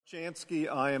Chansky.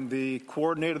 I am the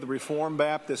coordinator of the Reformed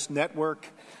Baptist Network,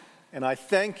 and I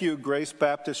thank you, Grace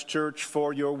Baptist Church,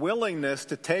 for your willingness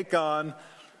to take on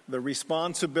the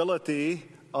responsibility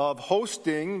of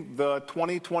hosting the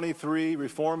 2023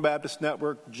 Reformed Baptist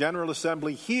Network General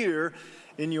Assembly here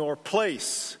in your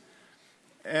place.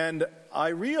 And I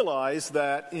realize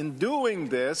that in doing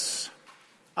this,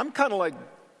 I'm kind of like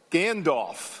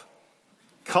Gandalf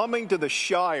coming to the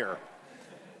Shire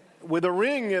with a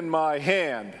ring in my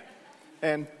hand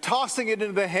and tossing it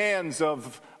into the hands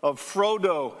of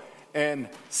Frodo and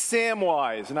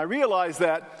Samwise. And I realize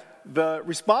that the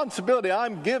responsibility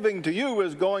I'm giving to you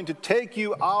is going to take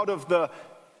you out of the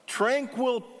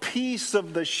tranquil peace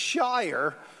of the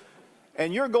Shire,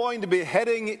 and you're going to be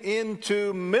heading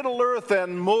into Middle-earth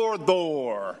and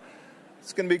Mordor.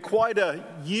 It's going to be quite a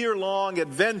year-long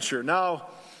adventure. Now,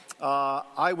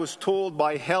 I was told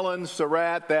by Helen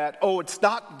Surratt that, it's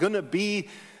not going to be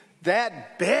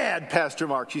that bad, Pastor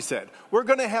Mark, she said. We're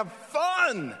going to have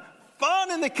fun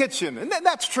in the kitchen. And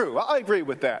that's true. I agree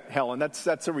with that, Helen.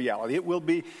 That's a reality. It will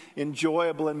be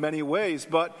enjoyable in many ways,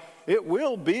 but it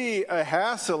will be a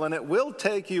hassle, and it will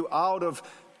take you out of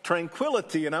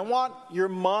tranquility. And I want your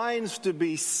minds to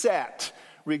be set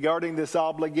regarding this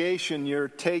obligation you're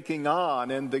taking on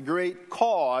and the great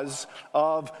cause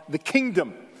of the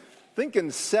kingdom. I think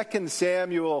in 2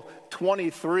 Samuel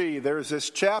 23, there's this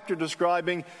chapter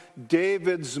describing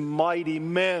David's mighty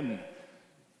men.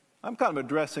 I'm kind of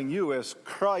addressing you as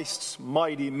Christ's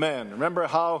mighty men. Remember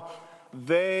how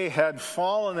they had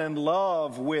fallen in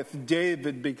love with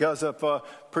David because of a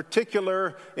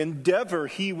particular endeavor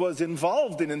he was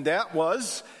involved in, and that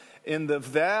was in the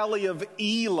valley of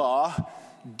Elah.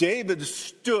 David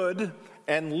stood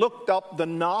and looked up the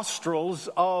nostrils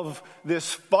of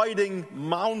this fighting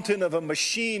mountain of a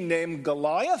machine named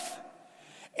Goliath.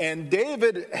 And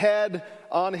David had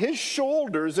on his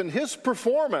shoulders, in his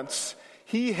performance,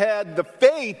 he had the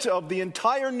fate of the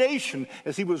entire nation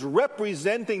as he was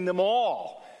representing them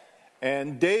all.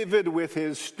 And David, with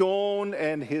his stone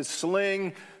and his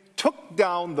sling, took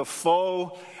down the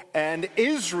foe, and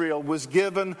Israel was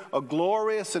given a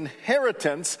glorious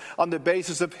inheritance on the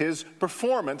basis of his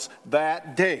performance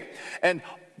that day. And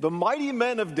the mighty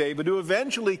men of David, who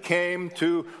eventually came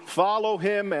to follow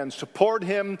him and support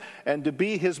him and to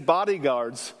be his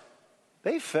bodyguards,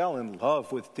 they fell in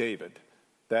love with David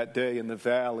that day in the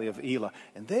valley of Elah.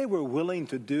 And they were willing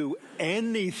to do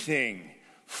anything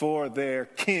for their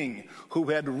king, who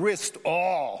had risked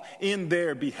all in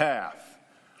their behalf.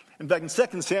 In fact, in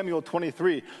 2 Samuel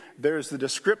 23, there's the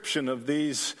description of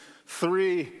these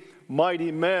three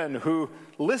mighty men who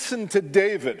listened to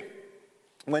David.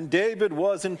 When David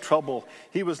was in trouble,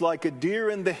 he was like a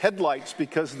deer in the headlights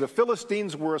because the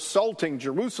Philistines were assaulting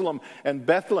Jerusalem and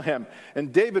Bethlehem.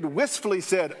 And David wistfully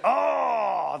said,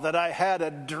 that I had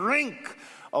a drink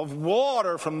of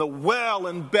water from the well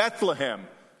in Bethlehem.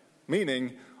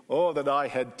 Meaning, that I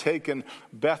had taken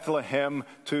Bethlehem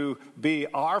to be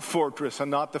our fortress and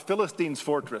not the Philistines'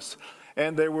 fortress.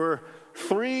 And there were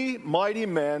three mighty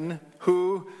men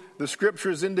who the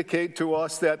scriptures indicate to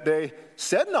us that they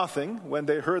said nothing when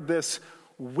they heard this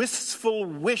wistful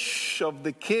wish of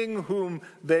the king whom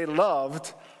they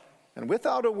loved. And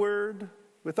without a word,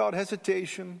 without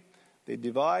hesitation, they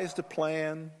devised a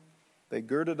plan. They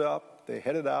girded up, they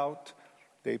headed out,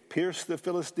 they pierced the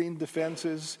Philistine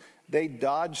defenses, they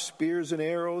dodged spears and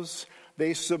arrows,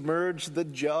 they submerged the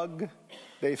jug,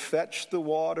 they fetched the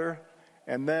water,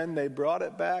 and then they brought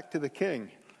it back to the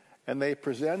king. And they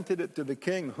presented it to the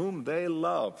king whom they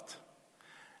loved.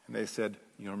 And they said,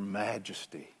 Your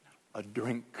Majesty, a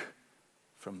drink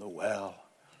from the well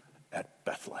at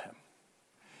Bethlehem.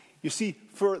 You see,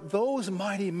 for those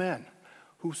mighty men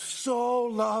who so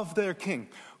loved their king,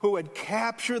 who had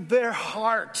captured their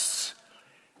hearts,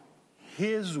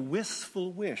 his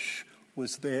wistful wish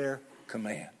was their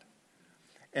command.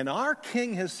 And our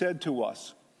king has said to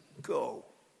us, Go,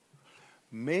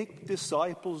 make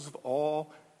disciples of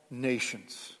all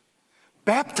nations,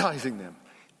 baptizing them,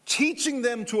 teaching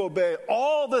them to obey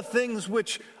all the things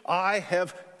which I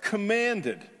have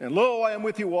commanded. And lo, I am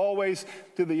with you always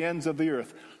to the ends of the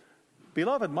earth.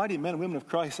 Beloved, mighty men and women of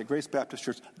Christ at Grace Baptist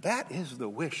Church, that is the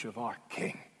wish of our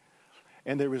king.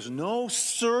 And there is no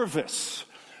service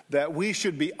that we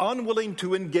should be unwilling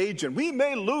to engage in. We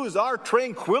may lose our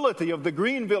tranquility of the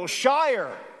Greenville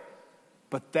Shire,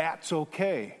 but that's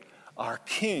okay. Our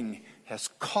king has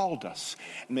called us.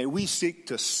 And may we seek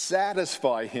to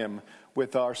satisfy him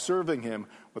with our serving him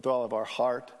with all of our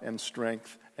heart and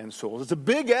strength and soul. It's a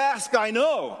big ask, I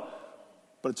know,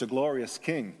 but it's a glorious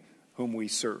king whom we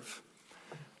serve.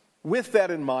 With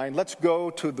that in mind, let's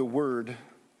go to the word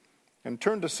and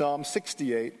turn to Psalm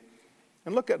 68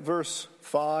 and look at verse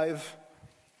 5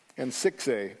 and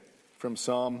 6a from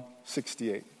Psalm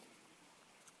 68.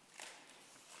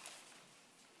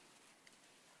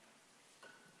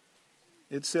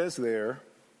 It says there,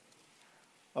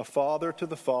 "A father to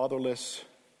the fatherless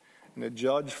and a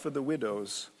judge for the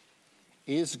widows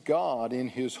is God in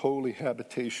his holy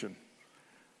habitation.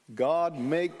 God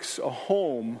makes a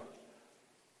home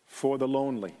for the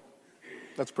lonely."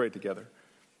 Let's pray together.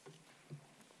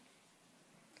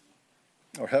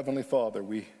 Our Heavenly Father,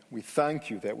 we thank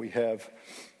you that we have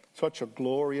such a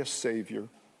glorious Savior.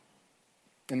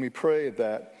 And we pray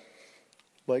that,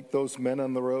 like those men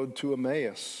on the road to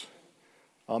Emmaus,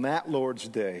 on that Lord's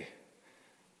Day,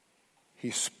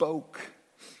 he spoke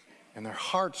and their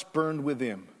hearts burned with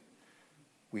him.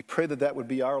 We pray that that would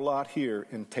be our lot here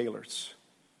in Taylor's.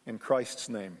 In Christ's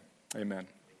name, amen.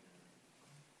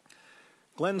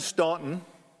 Glenn Staunton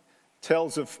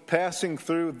tells of passing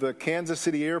through the Kansas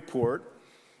City airport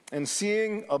and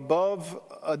seeing above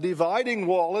a dividing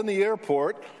wall in the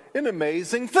airport an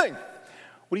amazing thing.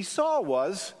 What he saw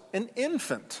was an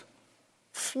infant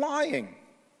flying.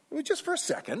 It was just for a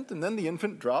second, and then the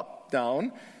infant dropped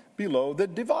down below the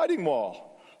dividing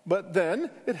wall. But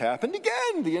then it happened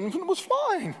again. The infant was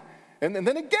flying. And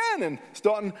then again, and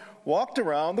Staunton walked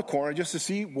around the corner just to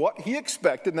see what he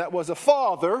expected, and that was a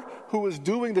father who was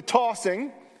doing the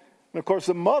tossing. And of course,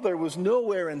 the mother was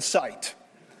nowhere in sight.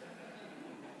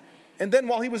 And then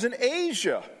while he was in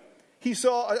Asia, he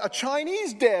saw a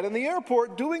Chinese dad in the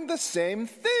airport doing the same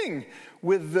thing,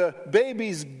 with the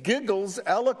baby's giggles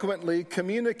eloquently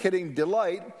communicating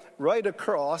delight right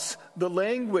across the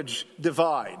language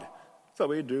divide. So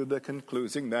we drew the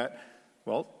conclusion that,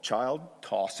 well, child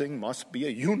tossing must be a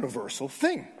universal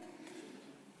thing.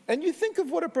 And you think of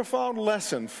what a profound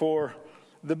lesson for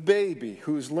the baby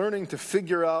who's learning to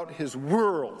figure out his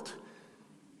world.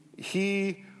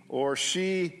 He or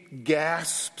she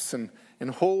gasps and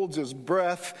holds his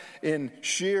breath in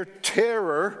sheer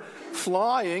terror,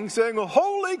 flying, saying,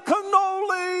 "Holy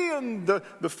cannoli!" And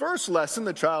the first lesson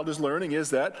the child is learning is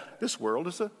that this world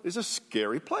is a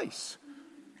scary place.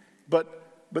 But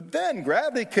then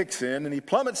gravity kicks in and he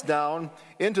plummets down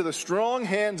into the strong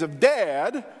hands of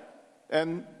Dad.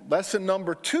 And lesson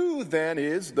number 2 then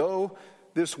is, though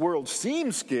this world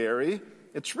seems scary,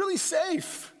 it's really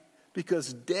safe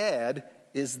because Dad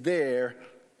is there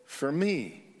for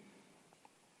me.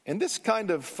 And this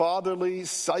kind of fatherly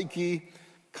psyche,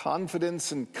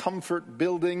 confidence and comfort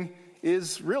building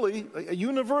is really a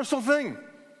universal thing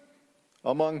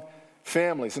among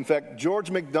families. In fact,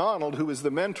 George MacDonald, who is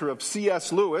the mentor of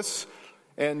C.S. Lewis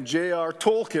and J.R.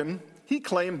 Tolkien, he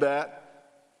claimed that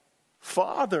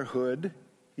fatherhood,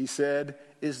 he said,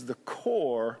 is the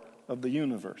core of the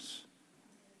universe.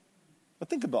 But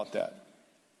think about that.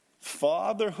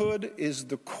 Fatherhood is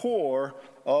the core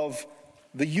of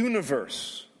the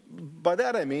universe. By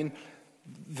that I mean,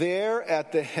 there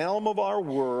at the helm of our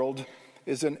world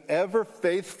is an ever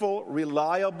faithful,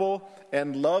 reliable,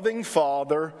 and loving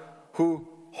Father who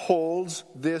holds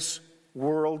this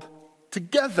world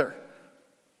together.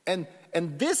 And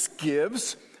this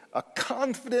gives a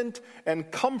confident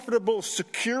and comfortable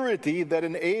security that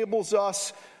enables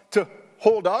us to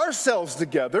hold ourselves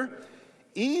together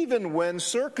even when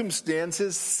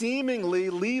circumstances seemingly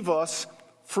leave us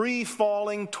free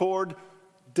falling toward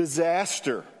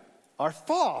disaster. Our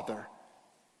Father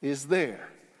is there.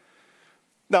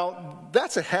 Now,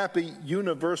 that's a happy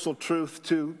universal truth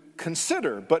to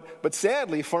consider, but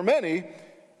sadly for many,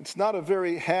 it's not a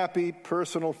very happy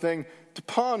personal thing to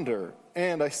ponder.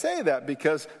 And I say that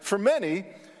because for many,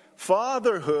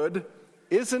 fatherhood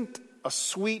isn't a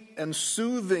sweet and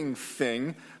soothing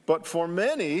thing, but for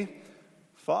many,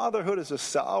 fatherhood is a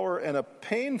sour and a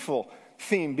painful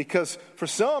theme, because for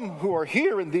some who are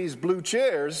here in these blue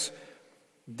chairs,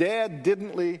 Dad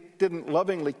didn't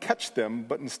lovingly catch them,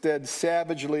 but instead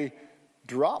savagely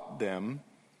dropped them,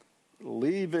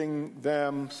 leaving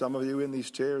them, some of you in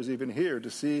these chairs even here, to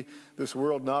see this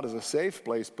world not as a safe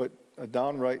place, but a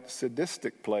downright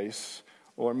sadistic place,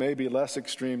 or maybe less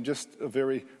extreme, just a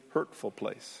very hurtful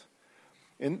place.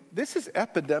 And this is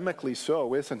epidemically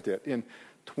so, isn't it? In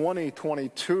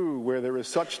 2022, where there is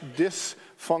such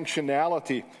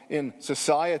dysfunctionality in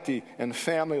society and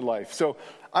family life. So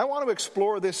I want to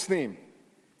explore this theme,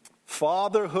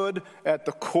 fatherhood at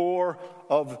the core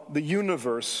of the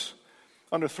universe,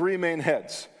 under 3 main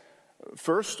heads.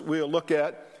 First, we'll look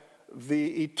at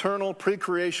the eternal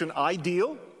pre-creation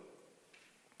ideal.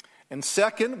 And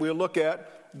second, we'll look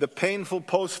at the painful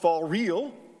post-fall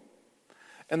real.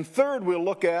 And third, we'll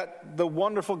look at the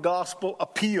wonderful gospel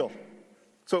appeal.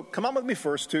 So come on with me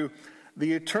first to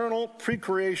the eternal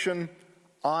pre-creation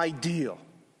ideal.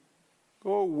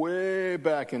 Go way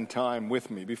back in time with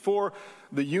me, before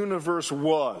the universe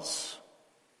was.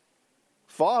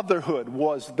 Fatherhood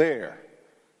was there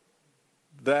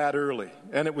that early,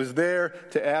 and it was there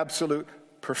to absolute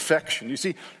perfection. You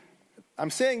see, I'm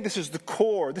saying this is the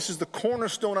core, this is the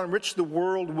cornerstone on which the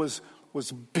world was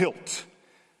built.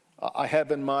 I have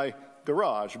in my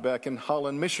garage back in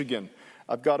Holland, Michigan,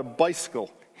 I've got a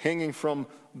bicycle hanging from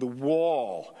the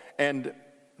wall, and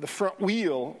the front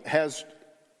wheel has,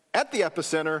 at the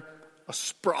epicenter, a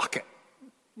sprocket.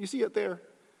 You see it there?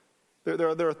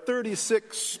 There are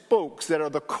 36 spokes that are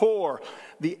the core,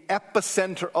 the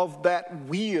epicenter of that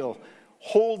wheel,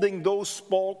 holding those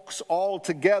spokes all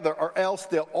together, or else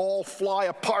they'll all fly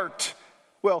apart.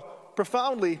 Well,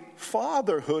 profoundly,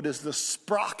 fatherhood is the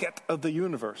sprocket of the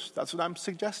universe. That's what I'm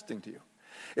suggesting to you.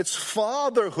 It's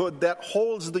fatherhood that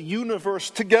holds the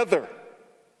universe together.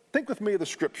 Think with me of the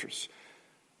scriptures.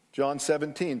 John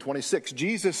 17:26.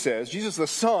 Jesus the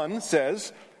Son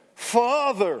says,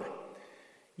 Father,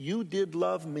 you did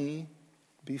love me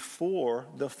before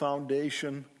the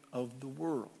foundation of the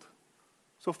world.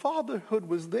 So fatherhood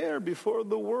was there before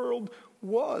the world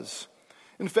was.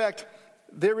 In fact,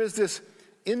 there is this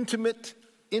intimate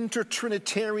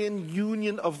intertrinitarian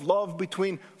union of love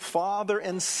between Father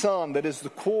and Son that is the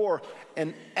core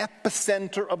and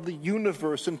epicenter of the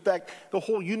universe. In fact, the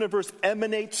whole universe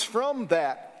emanates from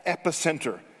that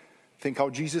epicenter. Think how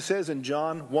Jesus says in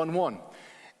John 1:1.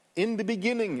 In the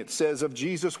beginning, it says of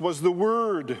Jesus, was the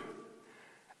Word.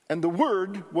 And the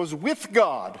Word was with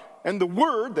God. And the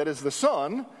Word, that is the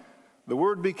Son, the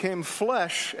Word became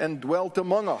flesh and dwelt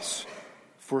among us.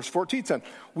 Verse 14 says,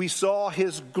 we saw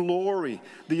His glory,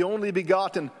 the only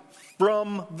begotten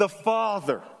from the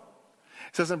Father.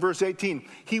 It says in verse 18,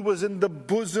 He was in the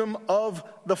bosom of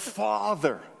the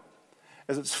Father.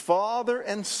 As it's Father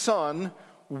and Son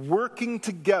working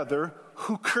together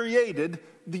who created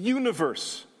the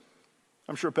universe.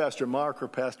 I'm sure Pastor Mark or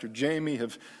Pastor Jamie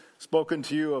have spoken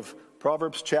to you of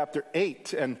Proverbs chapter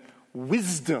 8 and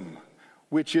wisdom,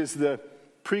 which is the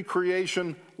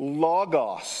pre-creation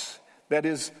logos, that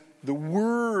is the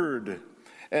Word.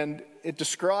 And it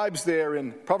describes there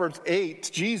in Proverbs 8,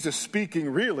 Jesus speaking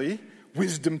really,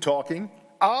 wisdom talking.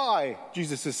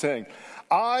 Jesus is saying,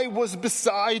 I was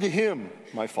beside Him,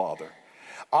 my Father.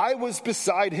 I was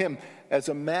beside Him as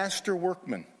a master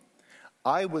workman.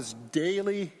 I was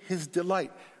daily His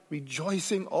delight,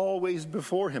 rejoicing always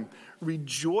before Him,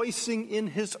 rejoicing in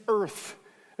His earth,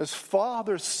 as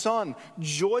Father, Son,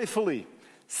 joyfully,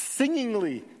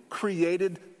 singingly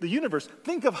created the universe.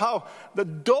 Think of how the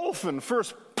dolphin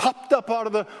first popped up out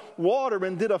of the water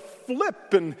and did a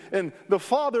flip, and the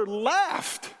Father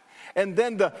laughed. And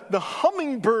then the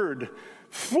hummingbird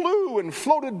flew and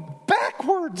floated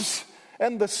backwards,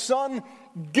 and the Son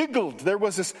giggled. There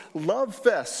was this love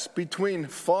fest between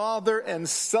Father and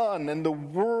Son, and the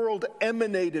world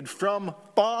emanated from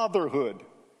fatherhood.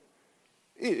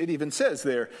 It even says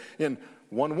there in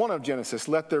 1:1 of Genesis,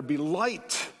 let there be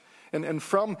light. And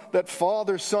from that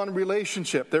father-son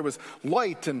relationship, there was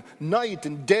light and night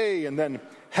and day, and then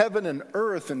heaven and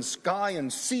earth and sky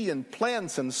and sea and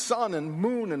plants and sun and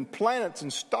moon and planets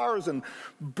and stars and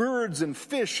birds and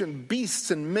fish and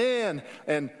beasts and man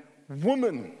and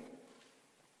woman.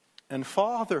 And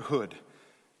fatherhood,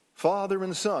 Father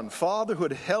and Son,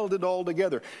 fatherhood held it all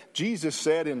together. Jesus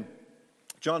said in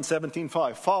John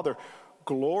 17:5, Father,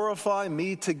 glorify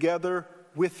me together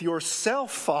with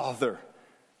yourself, Father,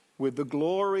 with the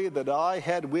glory that I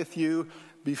had with you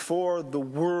before the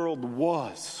world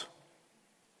was.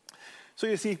 So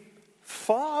you see,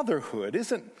 fatherhood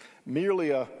isn't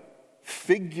merely a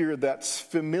figure that's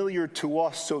familiar to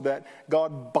us so that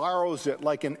God borrows it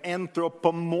like an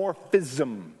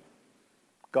anthropomorphism.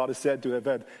 God is said to have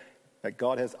had, that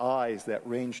God has eyes that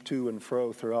range to and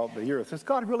fro throughout the earth. Does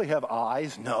God really have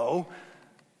eyes? No.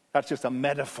 That's just a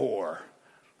metaphor.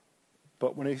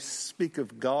 But when we speak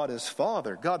of God as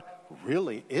Father, God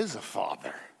really is a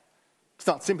Father. It's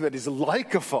not simply that He's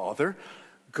like a father.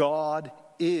 God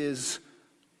is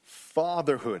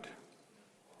fatherhood.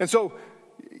 And so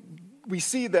we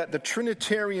see that the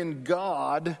Trinitarian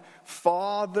God,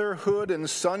 fatherhood and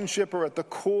sonship are at the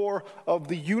core of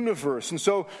the universe. And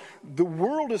so the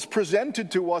world is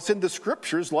presented to us in the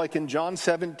scriptures, like in John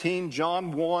 17,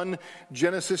 John 1,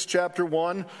 Genesis chapter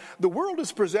 1. The world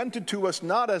is presented to us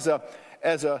not as a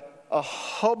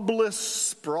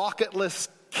hubless, sprocketless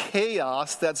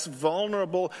chaos that's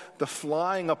vulnerable to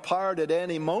flying apart at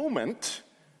any moment.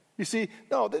 You see,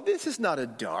 no, this is not a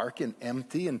dark and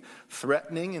empty and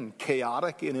threatening and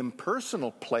chaotic and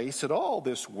impersonal place at all,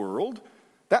 this world.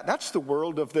 That's the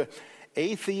world of the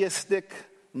atheistic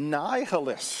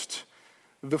nihilist.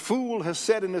 The fool has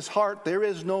said in his heart, there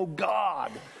is no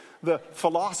God. The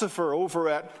philosopher over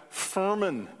at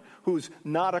Furman, who's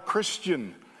not a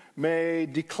Christian, may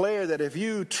declare that if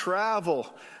you travel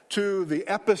to the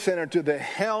epicenter, to the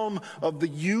helm of the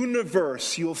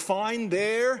universe, you'll find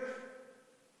there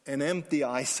an empty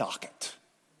eye socket.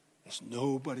 There's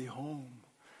nobody home.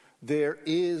 There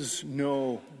is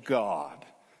no God.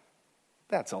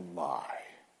 That's a lie.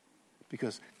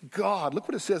 Because God, look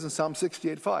what it says in Psalm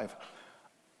 68:5.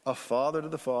 A father to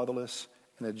the fatherless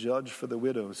and a judge for the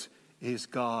widows is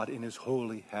God in his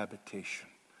holy habitation.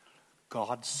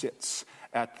 God sits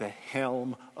at the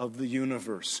helm of the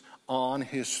universe on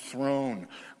his throne.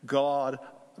 God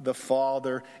the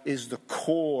Father is the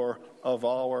core of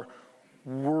our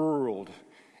world.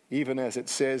 Even as it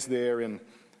says there in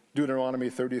Deuteronomy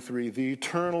 33, the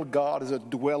eternal God is a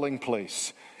dwelling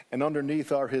place, and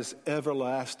underneath are his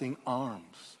everlasting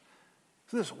arms.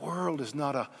 So this world is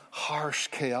not a harsh,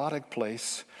 chaotic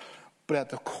place, but at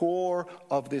the core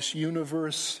of this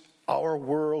universe, our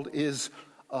world is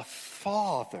a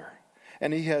Father.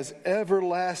 And he has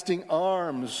everlasting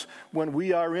arms. When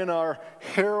we are in our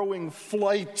harrowing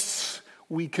flights,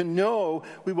 we can know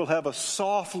we will have a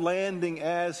soft landing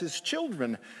as his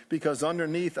children, because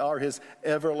underneath are his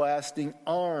everlasting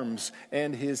arms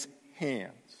and his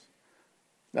hands.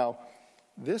 Now,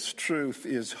 this truth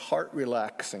is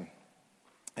heart-relaxing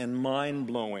and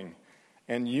mind-blowing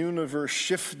and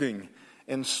universe-shifting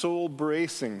and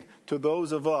soul-bracing to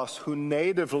those of us who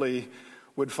natively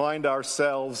would find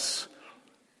ourselves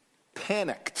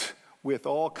panicked with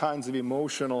all kinds of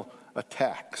emotional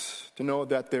attacks, to know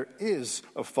that there is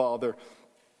a Father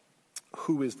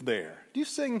who is there. Do you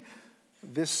sing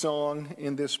this song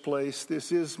in this place?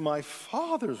 This is my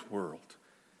Father's world.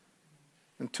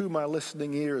 And to my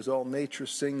listening ears, all nature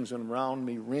sings, and round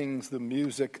me rings the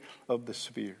music of the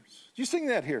spheres. Do you sing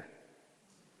that here?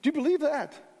 Do you believe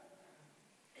that?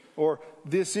 Or,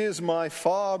 this is my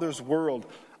Father's world.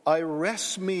 I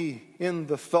rest me in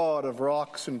the thought of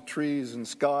rocks and trees and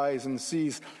skies and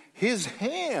seas. His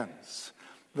hands,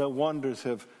 the wonders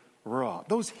have wrought.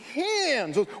 Those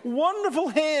hands, those wonderful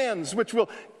hands which will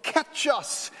catch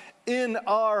us in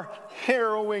our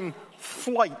harrowing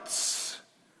flights.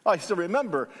 I still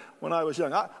remember when I was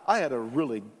young, I had a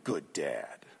really good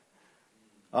dad.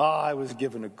 I was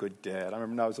given a good dad. I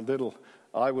remember when I was little,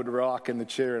 I would rock in the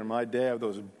chair, and my dad, with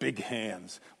those big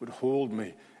hands, would hold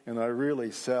me. And I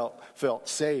really felt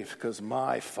safe because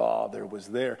my father was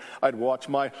there. I'd watch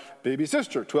my baby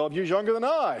sister, 12 years younger than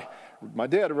I. My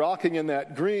dad rocking in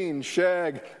that green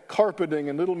shag carpeting,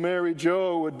 and little Mary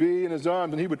Jo would be in his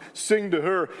arms, and he would sing to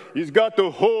her, he's got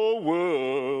the whole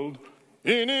world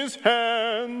in his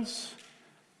hands.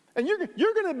 And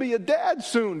you're going to be a dad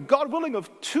soon, God willing, of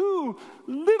 2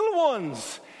 little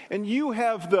ones. And you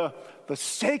have the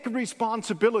sacred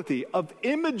responsibility of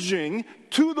imaging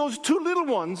to those 2 little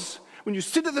ones, when you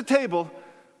sit at the table,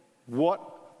 what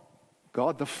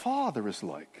God the Father is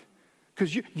like.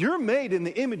 Because you're made in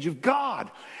the image of God.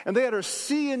 And they are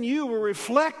see in you a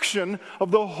reflection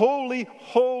of the holy,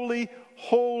 holy,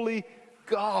 holy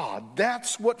God.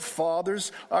 That's what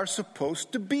fathers are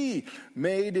supposed to be,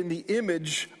 made in the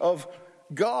image of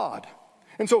God.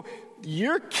 And so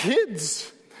your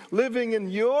kids living in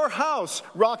your house,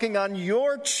 rocking on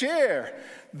your chair,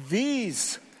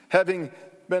 these having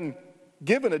been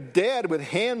given a dad with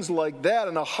hands like that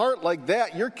and a heart like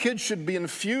that, your kids should be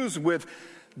infused with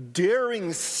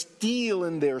daring steel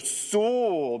in their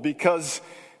soul, because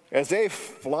as they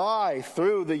fly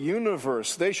through the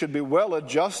universe, they should be well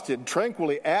adjusted,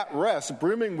 tranquilly at rest,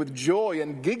 brimming with joy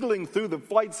and giggling through the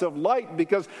flights of light,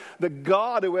 because the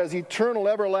God who has eternal,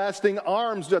 everlasting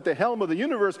arms at the helm of the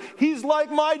universe, he's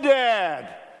like my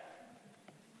dad.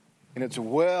 And it's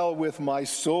well with my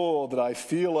soul that I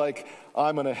feel like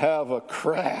I'm going to have a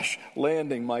crash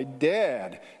landing. My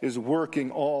dad is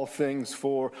working all things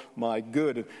for my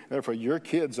good. And therefore, your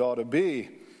kids ought to be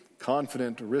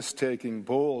confident, risk-taking,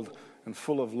 bold, and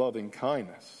full of loving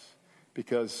kindness,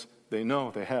 because they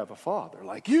know they have a Father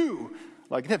like you,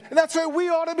 like him. And that's where we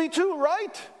ought to be too,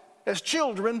 right? As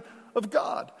children of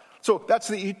God. So that's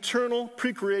the eternal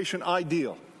pre-creation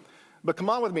ideal. But come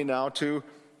on with me now to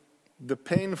the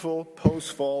painful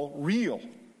post-fall real.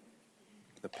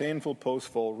 The painful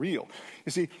post-fall real.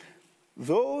 You see,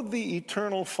 though the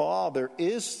eternal Father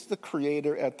is the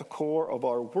creator at the core of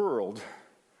our world,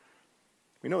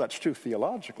 we know that's true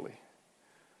theologically,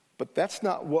 but that's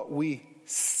not what we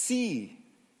see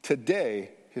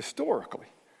today historically.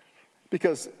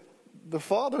 Because the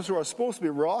fathers who are supposed to be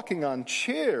rocking on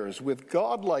chairs with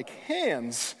God-like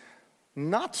hands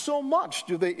not so much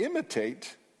do they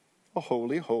imitate a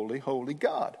holy, holy, holy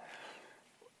God.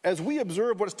 As we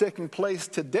observe what's taking place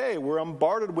today, we're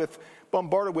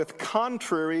bombarded with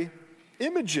contrary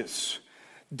images.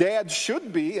 Dads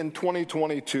should be, in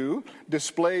 2022,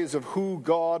 displays of who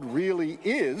God really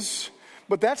is,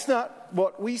 but that's not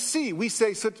what we see. We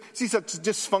see such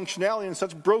dysfunctionality and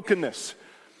such brokenness.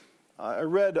 I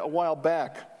read a while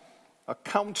back a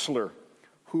counselor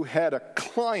who had a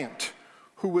client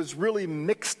who was really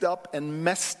mixed up and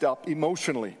messed up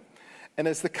emotionally. And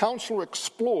as the counselor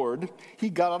explored, he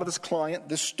got out of his client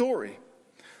this story,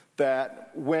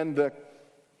 that when the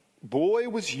boy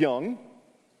was young,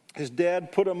 his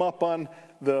dad put him up on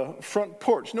the front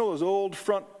porch. You know those old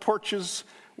front porches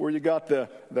where you got the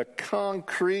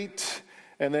concrete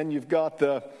and then you've got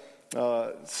the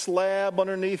slab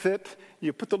underneath it?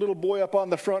 You put the little boy up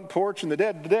on the front porch, and the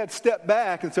dad stepped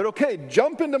back and said, "Okay,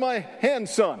 jump into my hand,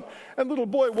 son." And the little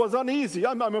boy was uneasy.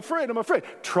 I'm afraid.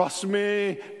 Trust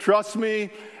me.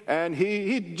 And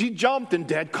he jumped, and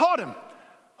Dad caught him.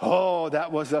 Oh,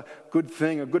 that was a good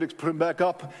thing. Put him back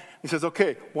up. He says,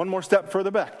 "Okay, one more step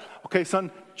further back. Okay,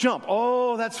 son, jump."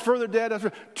 "Oh, that's further, Dad. That's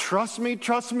further. Trust me.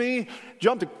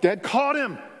 Jumped. Dad caught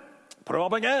him. Put him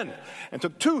up again. And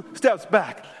took 2 steps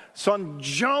back. Son,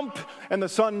 jump. And the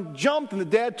son jumped, and the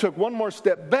dad took one more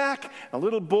step back. A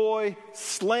little boy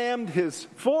slammed his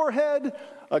forehead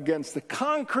against the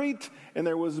concrete, and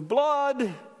there was blood.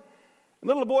 And the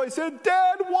little boy said,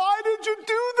 "Dad, why did you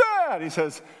do that?" He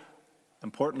says,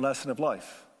 "Important lesson of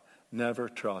life. Never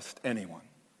trust anyone."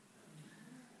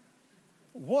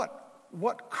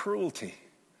 What cruelty.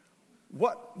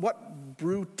 What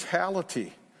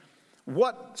brutality.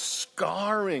 What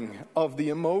scarring of the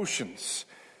emotions.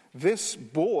 This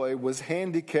boy was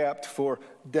handicapped for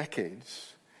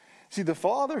decades. See, the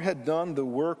father had done the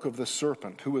work of the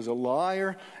serpent, who was a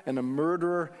liar and a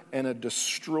murderer and a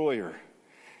destroyer.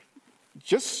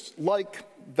 Just like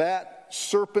that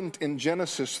serpent in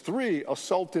Genesis 3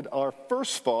 assaulted our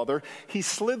first father, he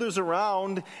slithers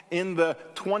around in the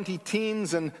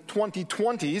 20-teens and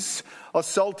 2020s,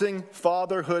 assaulting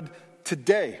fatherhood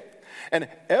today. And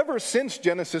ever since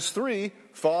Genesis 3,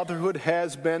 fatherhood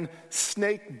has been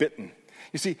snake-bitten.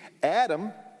 You see,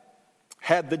 Adam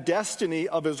had the destiny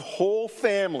of his whole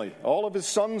family, all of his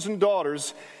sons and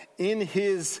daughters, in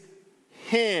his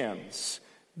hands,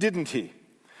 didn't he?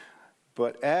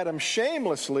 But Adam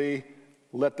shamelessly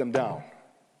let them down.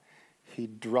 He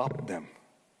dropped them.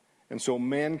 And so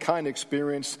mankind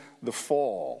experienced the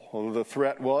fall. The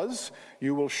threat was,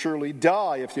 "You will surely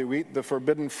die if you eat the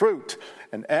forbidden fruit."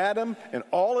 And Adam and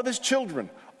all of his children,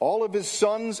 all of his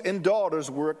sons and daughters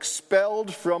were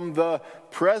expelled from the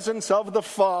presence of the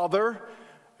Father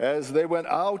as they went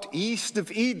out east of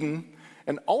Eden.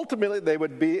 And ultimately they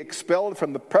would be expelled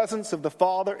from the presence of the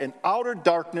Father in outer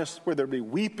darkness, where there'd be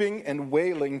weeping and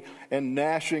wailing and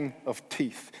gnashing of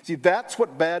teeth. See, that's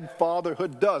what bad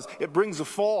fatherhood does. It brings a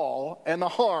fall and a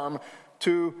harm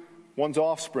to one's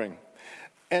offspring.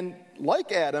 And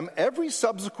like Adam, every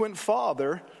subsequent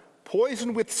father,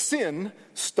 poisoned with sin,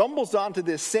 stumbles onto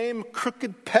this same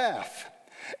crooked path,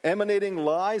 emanating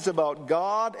lies about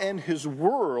God and his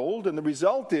world, and the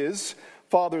result is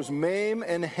fathers maim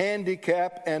and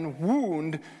handicap and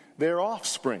wound their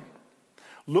offspring.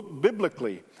 Look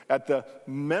biblically at the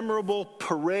memorable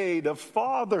parade of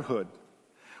fatherhood.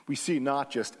 We see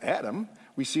not just Adam,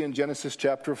 we see in Genesis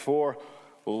chapter 4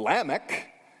 Lamech.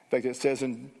 In fact, it says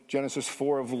in Genesis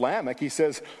 4 of Lamech, he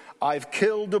says, "I've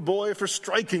killed a boy for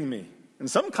striking me." And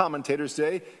some commentators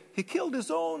say he killed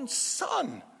his own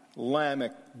son.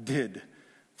 Lamech did.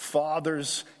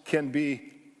 Fathers can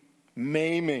be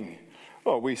maiming.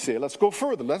 Oh, we say, let's go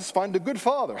further. Let's find a good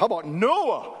father. How about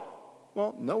Noah?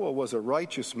 Well, Noah was a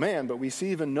righteous man, but we see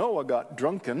even Noah got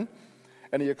drunken,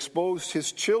 and he exposed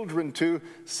his children to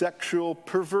sexual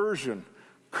perversion.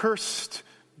 Cursed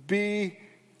be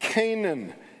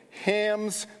Canaan.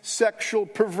 Ham's sexual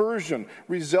perversion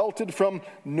resulted from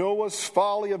Noah's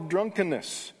folly of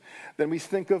drunkenness. Then we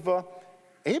think of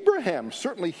Abraham.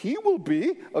 Certainly he will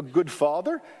be a good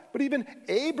father, but even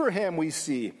Abraham, we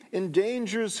see,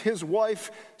 endangers his wife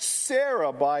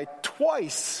Sarah by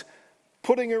twice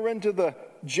putting her into the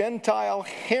Gentile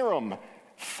harem,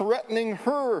 threatening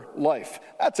her life.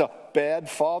 That's a bad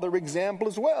father example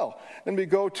as well. Then we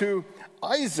go to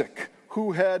Isaac,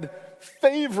 who had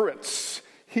favorites.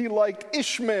 He liked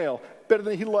Ishmael better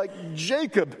than he liked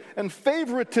Jacob, and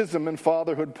favoritism in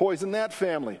fatherhood poisoned that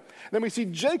family. Then we see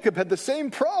Jacob had the same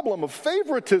problem of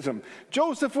favoritism.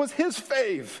 Joseph was his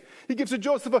fave. He gives to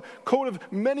Joseph a coat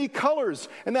of many colors,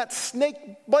 and that snake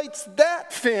bites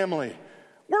that family.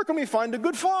 Where can we find a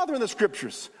good father in the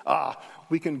scriptures?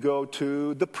 We can go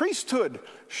to the priesthood.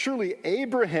 Surely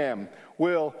Aaron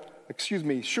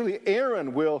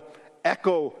will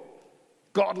echo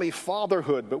godly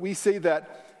fatherhood. But we see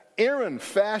that Aaron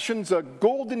fashions a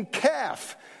golden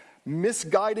calf,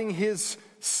 misguiding his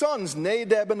sons,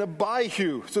 Nadab and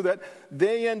Abihu, so that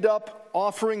they end up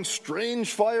offering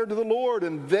strange fire to the Lord,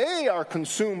 and they are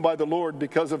consumed by the Lord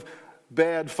because of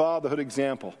bad fatherhood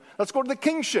example. Let's go to the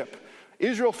kingship.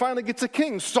 Israel finally gets a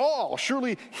king, Saul.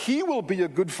 Surely he will be a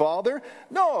good father.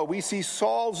 No, we see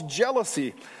Saul's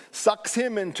jealousy sucks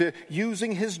him into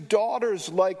using his daughters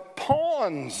like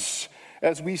pawns.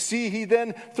 As we see, he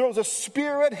then throws a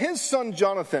spear at his son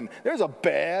Jonathan. There's a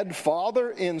bad father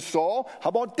in Saul. How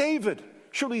about David?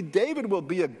 Surely David will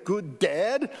be a good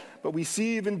dad, but we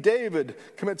see even David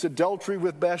commits adultery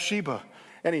with Bathsheba,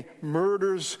 and he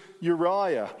murders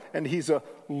Uriah, and he's a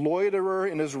loiterer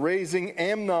and is raising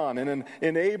Amnon, and an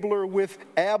enabler with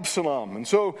Absalom. And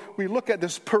so we look at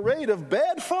this parade of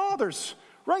bad fathers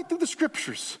right through the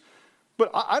scriptures.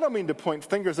 But I don't mean to point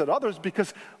fingers at others,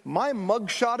 because my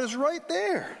mugshot is right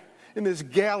there in this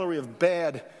gallery of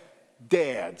bad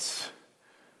dads.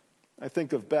 I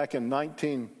think of back in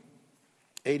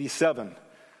 1987.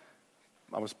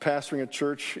 I was pastoring a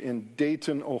church in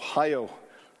Dayton, Ohio,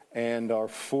 and our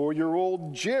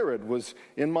 4-year-old Jared was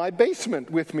in my basement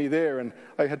with me there, and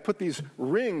I had put these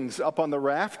rings up on the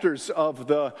rafters of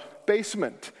the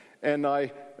basement, and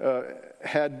I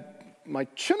had my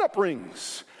chin-up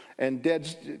rings. And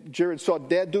Jared saw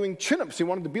Dad doing chin-ups. He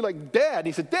wanted to be like Dad.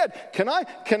 He said, "Dad, can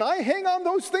I hang on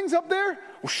those things up there?"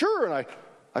 Well, sure. And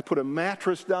I put a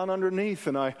mattress down underneath,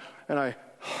 and I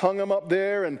hung them up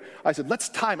there, and I said,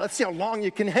 let's see how long you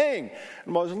can hang.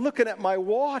 And while I was looking at my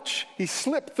watch, he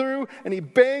slipped through, and he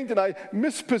banged, and I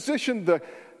mispositioned the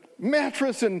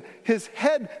mattress, and his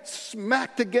head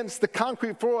smacked against the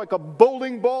concrete floor like a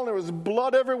bowling ball, and there was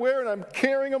blood everywhere, and I'm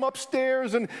carrying him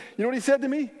upstairs, and you know what he said to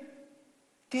me?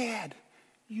 "Dad,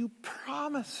 you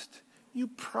promised you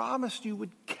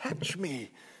would catch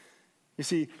me." You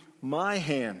see, my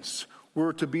hands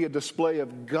were to be a display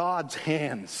of God's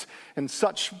hands, and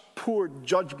such poor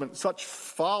judgment, such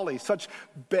folly, such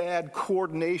bad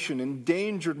coordination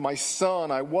endangered my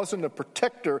son. I wasn't a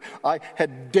protector. I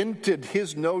had dented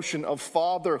his notion of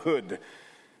fatherhood,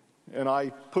 and I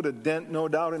put a dent, no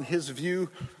doubt, in his view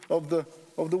of the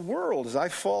world, as I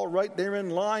fall right there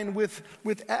in line with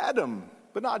Adam.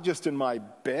 But not just in my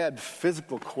bad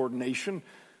physical coordination,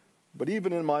 but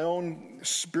even in my own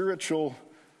spiritual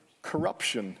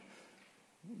corruption.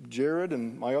 Jared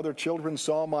and my other children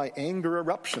saw my anger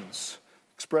eruptions,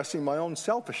 expressing my own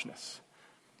selfishness.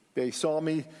 They saw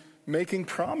me making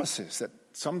promises that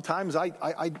sometimes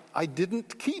I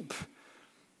didn't keep.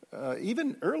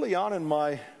 Even early on in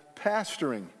my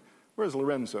pastoring, where's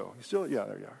Lorenzo? You still? Yeah,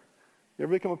 there you are. You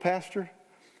ever become a pastor?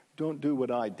 Don't do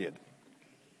what I did.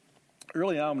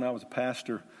 Early on when I was a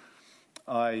pastor,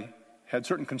 I had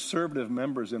certain conservative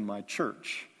members in my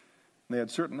church. They had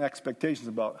certain expectations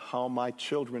about how my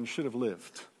children should have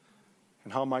lived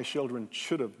and how my children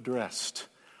should have dressed.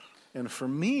 And for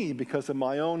me, because of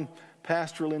my own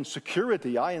pastoral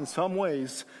insecurity, I in some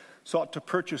ways sought to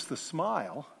purchase the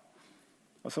smile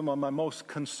of some of my most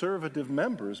conservative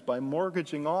members by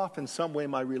mortgaging off in some way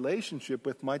my relationship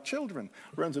with my children.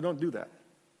 Lorenzo, don't do that.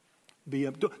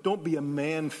 Don't be a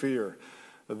man-fear.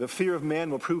 The fear of man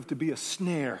will prove to be a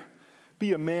snare.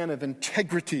 Be a man of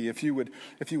integrity if you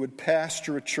would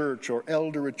pastor a church or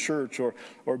elder a church or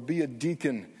be a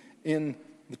deacon in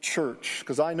the church.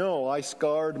 Because I know I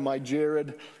scarred my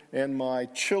Jared and my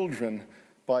children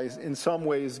by, in some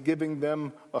ways, giving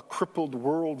them a crippled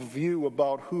worldview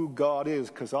about who God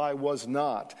is, because I was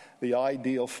not the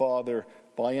ideal father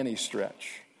by any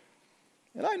stretch.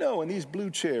 And I know in these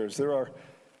blue chairs there are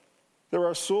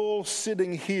souls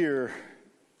sitting here,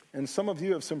 and some of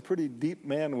you have some pretty deep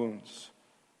man wounds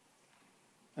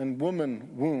and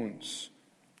woman wounds,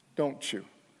 don't you?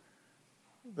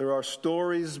 There are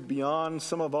stories beyond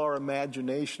some of our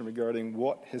imagination regarding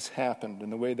what has happened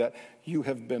and the way that you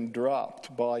have been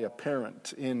dropped by a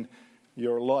parent in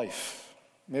your life.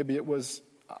 Maybe it was,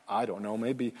 I don't know,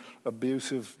 maybe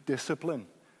abusive discipline.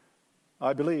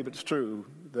 I believe it's true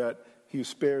that he who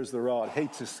spares the rod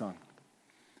hates his son,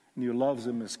 and who loves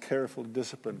him is careful to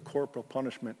discipline. Corporal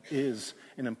punishment is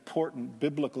an important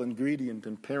biblical ingredient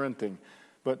in parenting,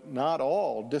 but not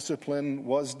all discipline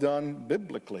was done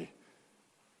biblically.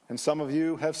 And some of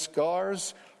you have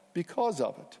scars because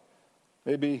of it.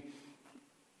 Maybe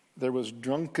there was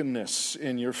drunkenness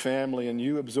in your family and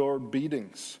you absorbed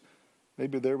beatings.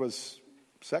 Maybe there was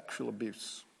sexual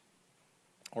abuse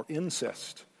or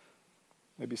incest.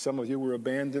 Maybe some of you were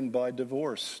abandoned by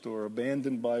divorce, or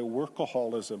abandoned by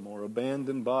workaholism, or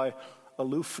abandoned by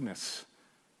aloofness.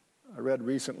 I read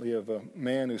recently of a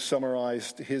man who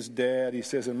summarized his dad. He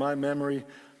says, in my memory,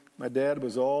 my dad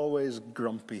was always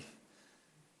grumpy.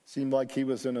 Seemed like he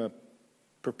was in a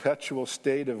perpetual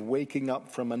state of waking up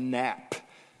from a nap.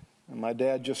 And my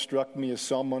dad just struck me as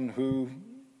someone who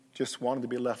just wanted to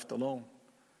be left alone.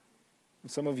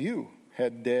 And some of you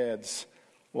had dads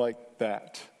like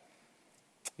that.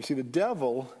 You see, the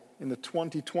devil in the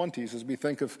 2020s, as we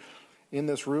think of in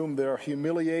this room, there are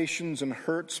humiliations and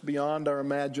hurts beyond our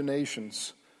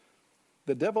imaginations.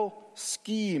 The devil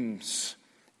schemes,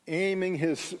 aiming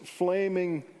his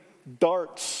flaming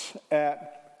darts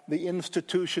at the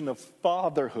institution of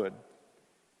fatherhood.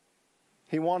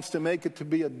 He wants to make it to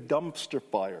be a dumpster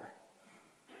fire.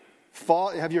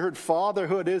 Have you heard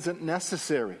fatherhood isn't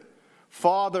necessary?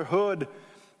 Fatherhood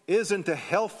isn't a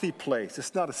healthy place.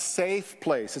 It's not a safe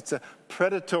place. It's a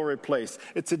predatory place.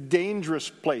 It's a dangerous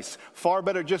place. Far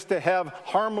better just to have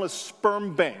harmless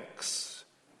sperm banks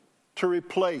to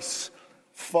replace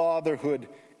fatherhood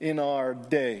in our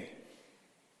day.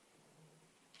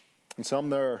 And some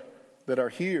that are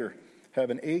here have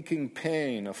an aching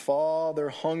pain, a father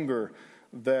hunger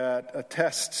that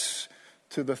attests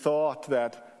to the thought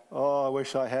that, oh, I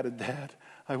wish I had a dad.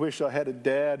 I wish I had a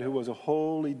dad who was a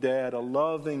holy dad, a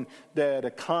loving dad,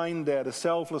 a kind dad, a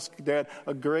selfless dad,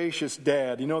 a gracious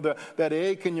dad. You know, that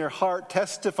ache in your heart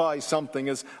testifies something.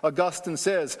 As Augustine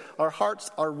says, our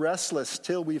hearts are restless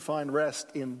till we find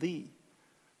rest in thee.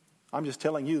 I'm just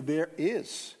telling you, there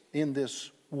is in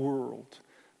this world,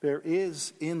 there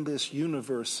is in this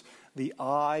universe the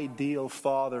ideal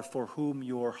father for whom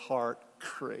your heart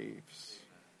craves.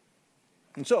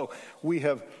 And so we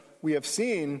have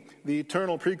seen the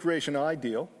eternal pre-creation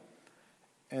ideal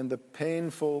and the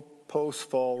painful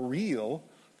post-fall real,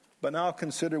 but now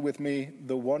consider with me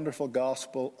the wonderful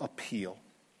gospel appeal.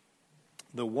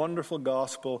 The wonderful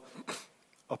gospel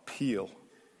appeal.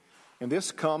 And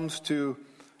this comes to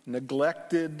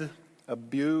neglected,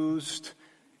 abused,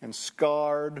 and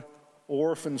scarred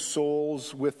orphan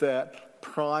souls with that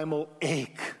primal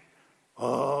ache.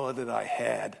 Oh, that I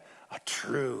had a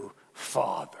true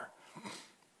father.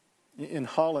 In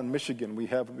Holland, Michigan, we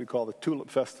have what we call the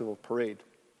Tulip Festival Parade.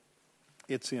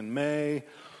 It's in May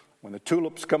when the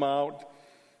tulips come out,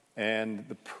 and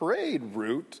the parade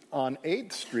route on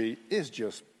 8th Street is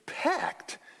just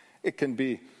packed. It can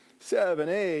be 7,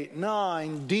 8,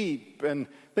 9 deep. And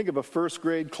think of a first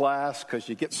grade class, because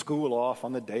you get school off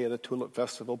on the day of the Tulip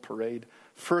Festival Parade.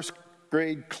 First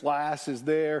grade class is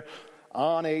there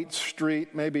on 8th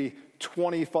Street, maybe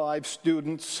 25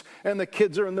 students, and the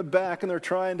kids are in the back and they're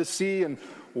trying to see, and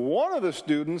one of the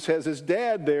students has his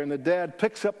dad there, and the dad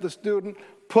picks up the student,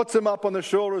 puts him up on the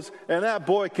shoulders, and that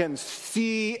boy can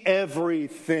see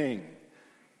everything.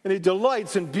 And he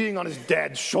delights in being on his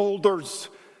dad's shoulders.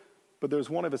 But there's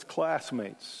one of his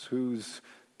classmates whose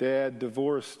dad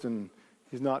divorced, and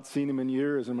he's not seen him in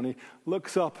years, and when he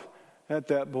looks up at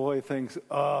that boy, he thinks,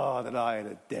 oh, that I had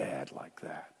a dad like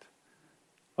that.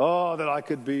 Oh, that I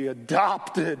could be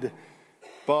adopted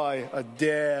by a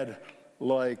dad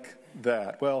like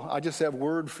that. Well, I just have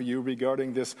word for you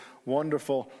regarding this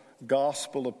wonderful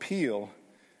gospel appeal,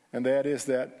 and that is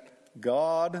that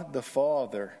God the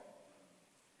Father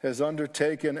has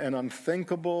undertaken an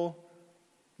unthinkable,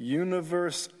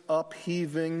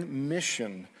 universe-upheaving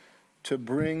mission to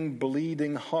bring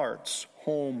bleeding hearts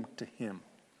home to Him.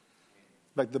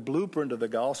 Like the blueprint of the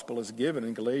gospel is given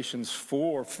in Galatians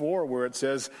 4:4, where it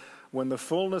says, when the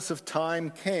fullness of time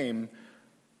came,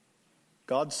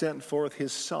 God sent forth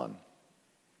His Son,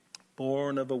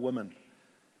 born of a woman,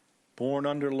 born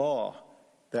under law,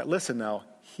 that, listen now,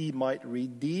 He might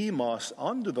redeem us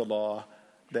under the law,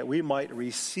 that we might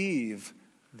receive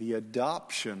the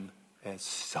adoption as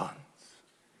sons.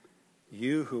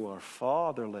 You who are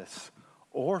fatherless,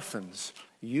 orphans,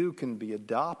 you can be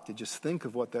adopted. Just think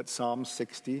of what that Psalm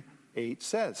 68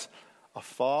 says. A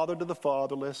father to the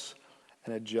fatherless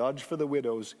and a judge for the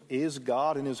widows is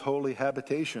God in His holy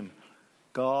habitation.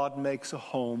 God makes a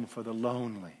home for the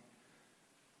lonely.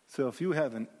 So if you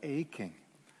have an aching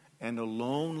and a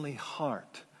lonely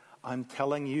heart, I'm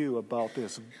telling you about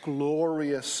this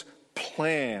glorious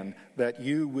plan that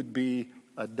you would be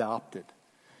adopted.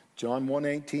 John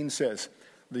 1:18 says,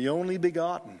 the only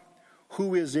begotten,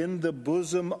 who is in the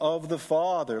bosom of the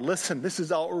Father. Listen, this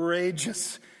is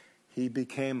outrageous. He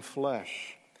became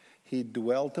flesh. He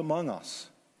dwelt among us.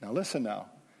 Now listen now.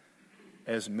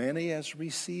 As many as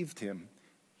received Him,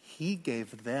 He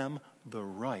gave them the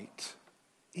right.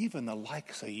 Even the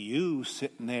likes of you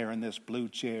sitting there in this blue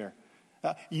chair.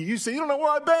 You say, you don't know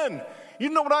where I've been. You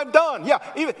don't know what I've done. Yeah,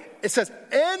 even it says,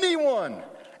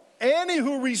 any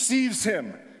who receives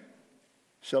him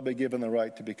shall be given the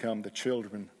right to become the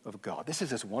children of God. This is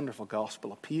this wonderful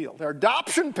gospel appeal. There are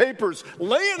adoption papers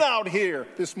laying out here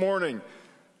this morning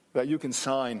that you can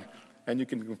sign and you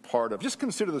can be part of. Just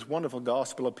consider this wonderful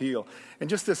gospel appeal and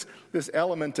just this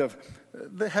element of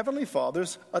the Heavenly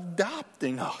Father's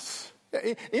adopting us.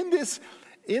 In this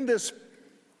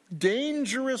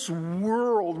dangerous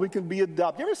world, we can be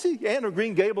adopted. You ever see Anne of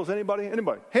Green Gables? Anybody?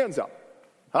 Hands up.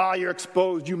 You're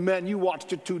exposed. You men, you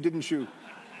watched it too, didn't you?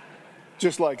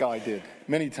 Just like I did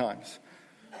many times.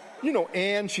 You know,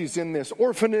 Anne, she's in this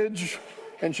orphanage,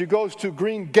 and she goes to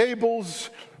Green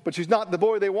Gables, but she's not the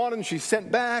boy they wanted, and she's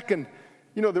sent back. And,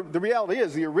 you know, the reality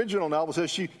is, the original novel says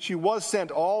she was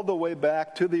sent all the way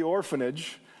back to the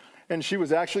orphanage, and she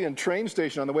was actually in a train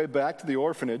station on the way back to the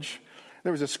orphanage.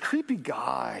 There was this creepy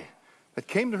guy that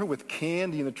came to her with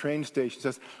candy in the train station.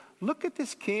 Says, "Look at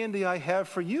this candy I have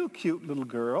for you, cute little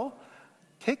girl.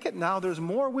 Take it now, there's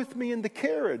more with me in the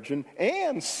carriage." And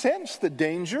Anne sensed the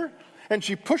danger, and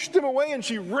she pushed him away, and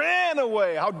she ran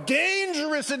away. How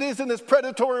dangerous it is in this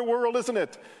predatory world, isn't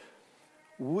it?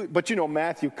 But you know,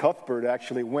 Matthew Cuthbert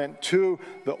actually went to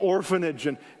the orphanage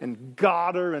and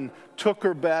got her and took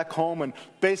her back home and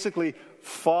basically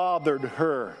fathered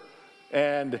her.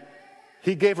 And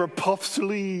he gave her puff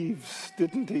sleeves,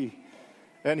 didn't he?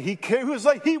 And he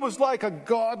was like a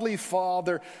godly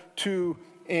father to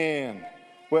Anne.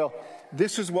 Well,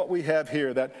 this is what we have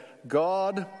here, that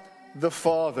God the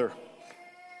Father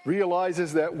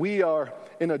realizes that we are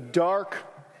in a dark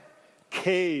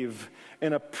cave,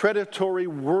 in a predatory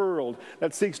world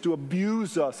that seeks to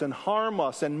abuse us and harm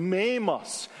us and maim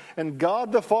us. And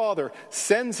God the Father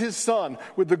sends his Son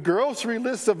with the grocery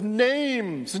list of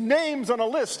names on a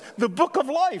list, the book of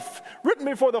life, written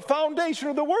before the foundation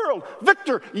of the world.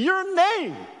 Victor, your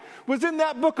name was in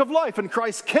that book of life, and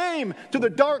Christ came to the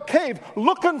dark cave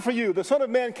looking for you. The Son of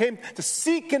Man came to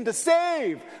seek and to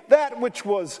save that which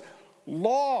was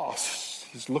lost.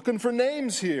 He's looking for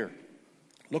names here,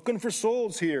 looking for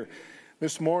souls here.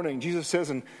 This morning, Jesus says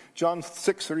in John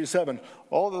 6:37,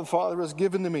 "All that the Father has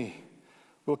given to me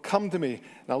will come to me,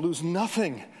 and I'll lose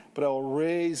nothing, but I will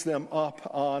raise them up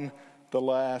on the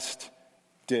last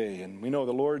day." And we know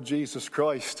the Lord Jesus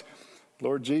Christ,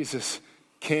 Lord Jesus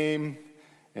came,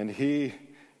 and he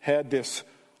had this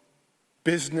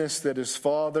business that his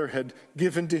Father had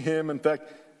given to him. In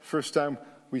fact, first time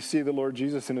we see the Lord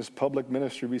Jesus in his public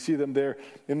ministry, we see them there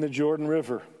in the Jordan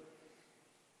River,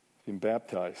 being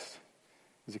baptized.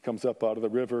 As he comes up out of the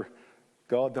river,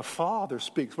 God the Father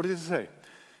speaks. What does he say?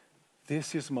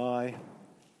 "This is my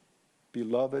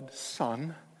beloved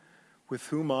Son, with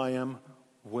whom I am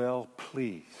well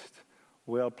pleased."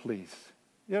 Well pleased.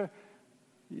 Yeah.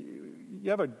 You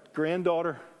have a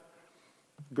granddaughter,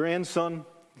 grandson.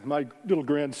 My little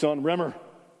grandson,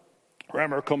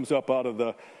 Remmer comes up out of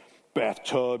the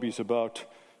bathtub. He's about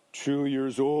 2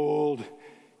 years old.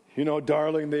 You know,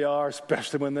 darling they are,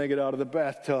 especially when they get out of the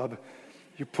bathtub.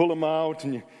 You pull them out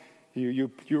and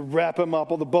you wrap them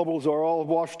up. All the bubbles are all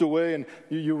washed away, and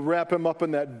you wrap them up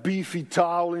in that beefy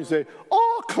towel, and you say,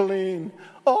 "All clean,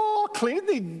 all clean."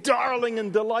 Isn't he darling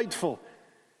and delightful?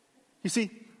 You see,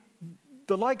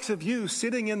 the likes of you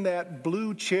sitting in that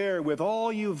blue chair with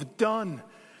all you've done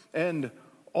and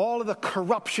all of the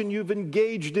corruption you've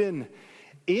engaged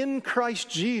in Christ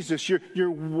Jesus,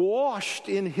 you're washed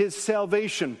in his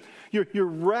salvation. You're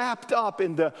wrapped up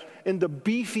in the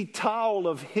beefy towel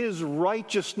of his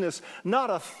righteousness. Not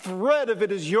a thread of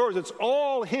it is yours. It's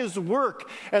all his work.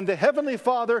 And the Heavenly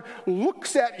Father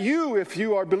looks at you if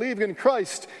you are believing in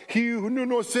Christ. He who knew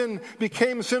no sin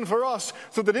became sin for us,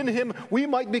 so that in him we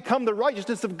might become the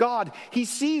righteousness of God. He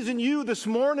sees in you this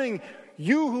morning,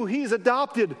 you who he's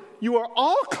adopted, you are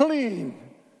all clean.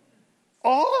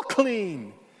 All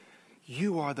clean.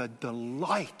 You are the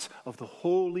delight of the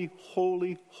holy,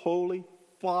 holy, holy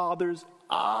Father's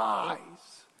eyes.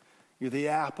 You're the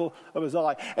apple of his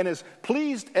eye. And as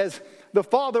pleased as the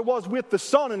Father was with the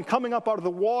Son and coming up out of the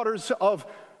waters of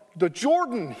the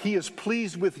Jordan, he is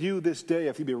pleased with you this day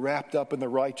if you be wrapped up in the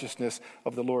righteousness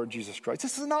of the Lord Jesus Christ.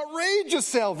 This is an outrageous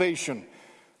salvation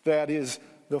that is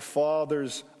the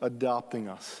Father's adopting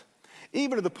us.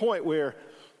 Even to the point where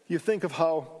you think of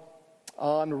how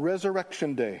on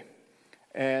Resurrection Day,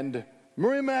 and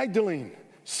Mary Magdalene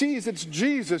sees it's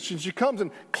Jesus, and she comes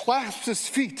and clasps his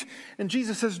feet. And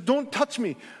Jesus says, "Don't touch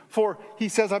me." For he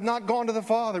says, "I've not gone to the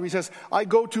Father." He says, "I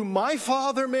go to my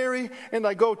Father, Mary, and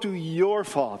I go to your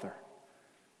Father."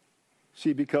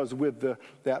 See, because with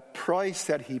that price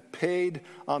that he paid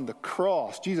on the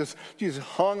cross, Jesus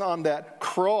hung on that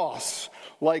cross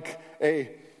like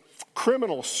a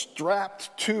criminal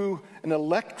strapped to an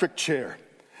electric chair.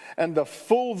 And the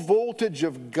full voltage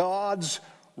of God's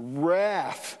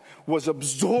wrath was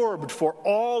absorbed for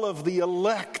all of the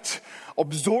elect,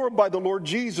 absorbed by the Lord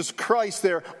Jesus Christ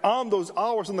there on those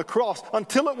hours on the cross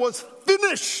until it was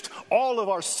finished. All of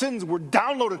our sins were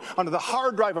downloaded onto the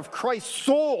hard drive of Christ's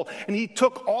soul, and he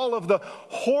took all of the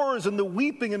horrors and the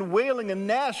weeping and wailing and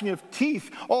gnashing of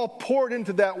teeth, all poured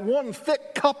into that one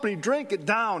thick cup, and he drank it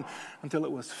down until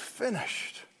it was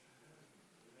finished.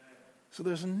 So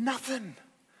there's nothing,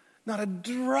 not a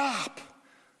drop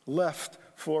left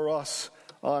for us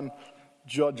on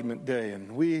Judgment Day,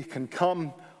 and we can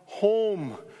come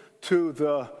home to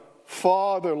the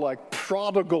Father like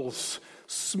prodigals,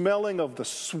 smelling of the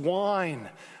swine,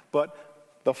 but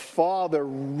the Father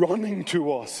running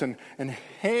to us and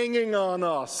hanging on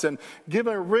us and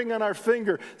giving a ring on our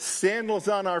finger, sandals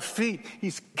on our feet.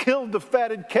 He's killed the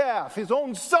fatted calf, his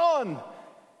own son,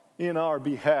 in our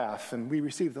behalf, and we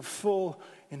receive the full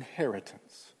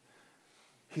inheritance.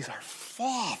 He's our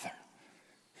Father.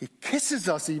 He kisses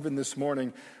us even this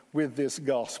morning with this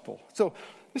gospel. So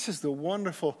this is the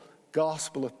wonderful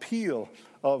gospel appeal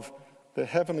of the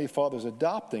Heavenly Father's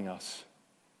adopting us.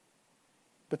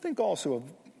 But think also of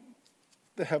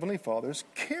the Heavenly Father's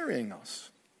carrying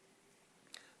us.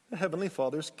 The Heavenly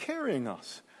Father's carrying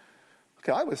us.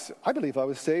 Okay, I believe I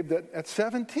was saved at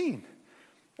 17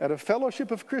 at a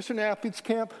Fellowship of Christian Athletes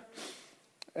camp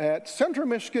at Central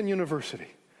Michigan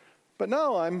University. But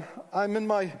now I'm in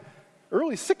my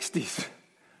early 60s.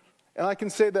 And I can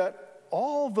say that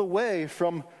all the way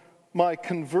from my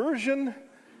conversion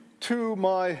to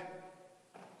my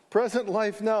present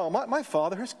life now, my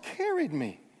Father has carried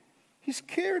me. He's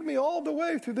carried me all the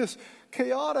way through this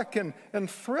chaotic and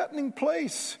threatening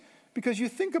place. Because you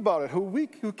think about it,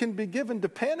 who can be given to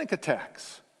panic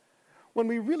attacks. When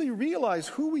we really realize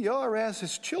who we are as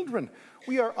his children,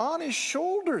 we are on his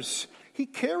shoulders. He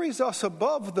carries us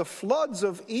above the floods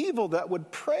of evil that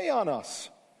would prey on us.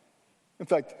 In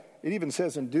fact, it even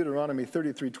says in Deuteronomy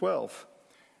 33:12,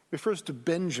 refers to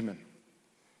Benjamin.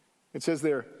 It says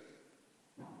there,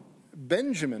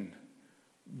 Benjamin,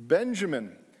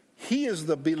 he is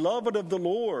the beloved of the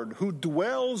Lord who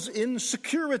dwells in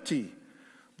security.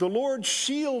 The Lord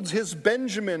shields his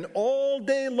Benjamin all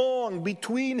day long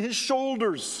between his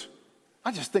shoulders.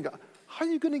 I just think, how are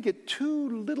you going to get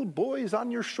two little boys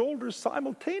on your shoulders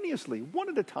simultaneously, one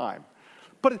at a time?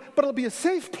 But it'll be a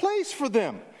safe place for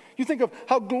them. You think of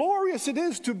how glorious it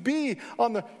is to be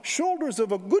on the shoulders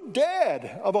of a good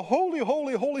dad, of a holy,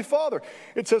 holy, holy father.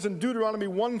 It says in Deuteronomy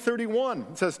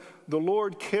 1:31, it says, the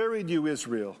Lord carried you,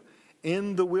 Israel,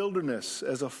 in the wilderness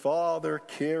as a father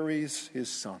carries his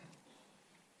son.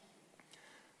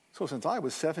 So since I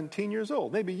was 17 years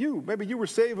old, maybe you were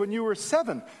saved when you were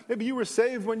 7. Maybe you were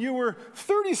saved when you were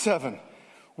 37.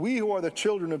 We who are the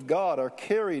children of God are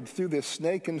carried through this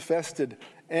snake-infested,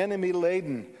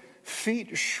 enemy-laden,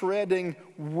 feet-shredding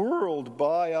world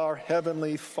by our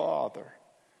Heavenly Father.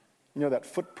 You know, that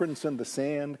footprints in the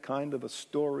sand kind of a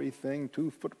story thing,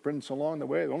 2 footprints along the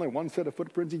way, only one set of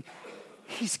footprints.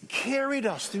 He's carried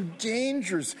us through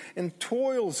dangers and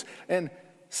toils and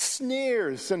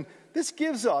snares. And this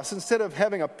gives us, instead of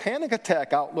having a panic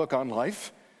attack outlook on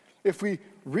life, if we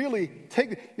really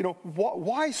take,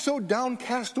 why so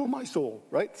downcast, O my soul,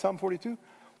 right? Psalm 42.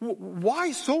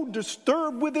 Why so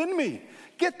disturbed within me?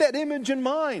 Get that image in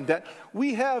mind, that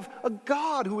we have a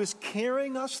God who is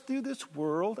carrying us through this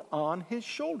world on his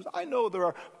shoulders. I know there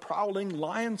are prowling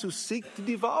lions who seek to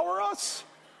devour us,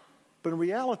 but in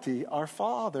reality, our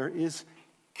Father is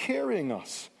carrying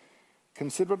us.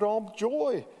 Consider it all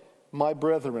joy, my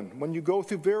brethren, when you go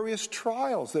through various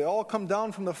trials. They all come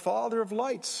down from the Father of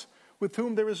lights, with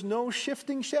whom there is no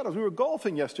shifting shadows. We were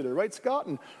golfing yesterday, right, Scott?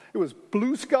 And it was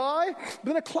blue sky,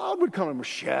 then a cloud would come and was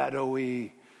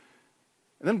shadowy.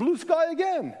 And then blue sky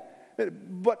again.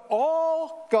 But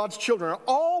all God's children are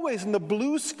always in the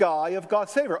blue sky of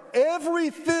God's favor.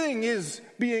 Everything is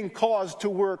being caused to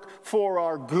work for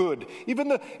our good. Even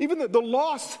the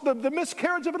loss, the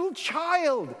miscarriage of a little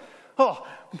child.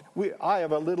 I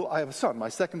have a son, my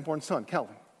second-born son,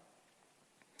 Calvin.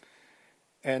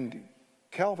 And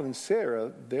Calvin and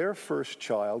Sarah, their first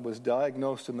child, was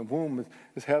diagnosed in the womb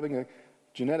as having a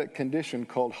genetic condition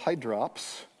called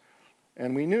hydrops.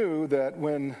 And we knew that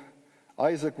when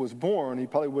Isaac was born, he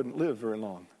probably wouldn't live very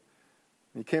long.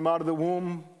 He came out of the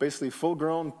womb, basically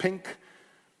full-grown, pink,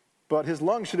 but his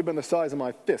lungs should have been the size of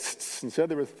my fists. Instead,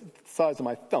 they were the size of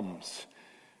my thumbs.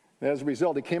 And as a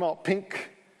result, he came out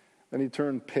pink, Then he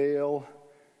turned pale,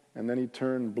 and then he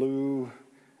turned blue,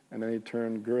 and then he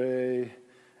turned gray,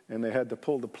 and they had to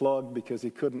pull the plug because he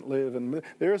couldn't live. And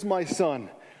there's my son.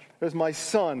 There's my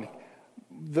son.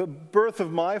 The birth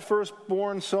of my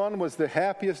firstborn son was the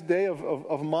happiest day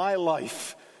of my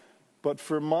life. But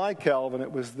for my Calvin,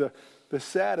 it was the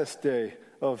saddest day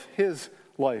of his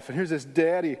life. And here's this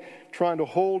daddy trying to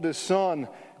hold his son,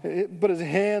 but his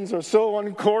hands are so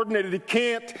uncoordinated.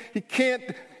 He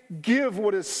can't give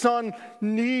what his son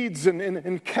needs.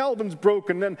 And Calvin's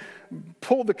broken. Then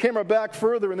pulled the camera back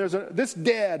further, and there's this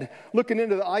dad looking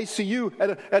into the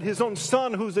ICU at his own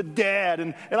son who's a dad.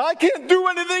 And I can't do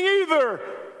anything either.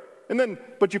 And then,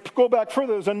 but you go back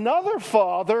further, there's another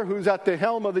father who's at the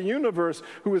helm of the universe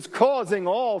who is causing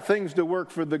all things to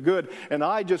work for the good. And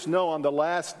I just know on the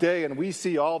last day, and we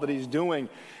see all that he's doing,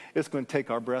 it's going to take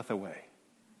our breath away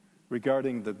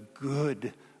regarding the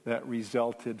good that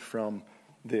resulted from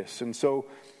this. And so,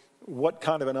 what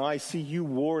kind of an ICU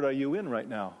ward are you in right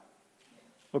now?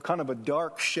 What kind of a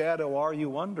dark shadow are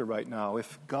you under right now?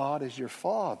 If God is your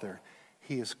father,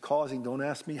 he is causing, don't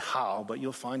ask me how, but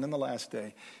you'll find on the last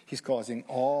day, he's causing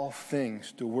all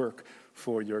things to work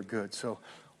for your good. So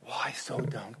why so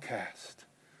downcast,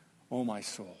 oh my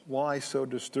soul? Why so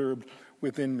disturbed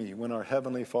within me when our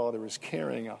Heavenly Father is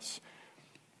carrying us?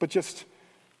 But just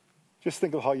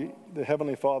think of how the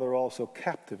Heavenly Father also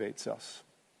captivates us.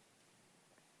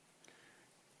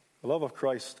 The love of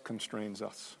Christ constrains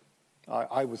us.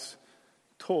 I was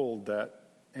told that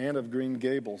Anne of Green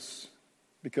Gables,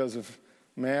 because of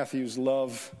Matthew's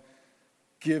love,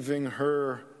 giving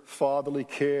her fatherly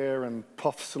care and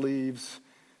puff sleeves,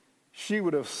 she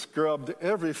would have scrubbed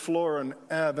every floor in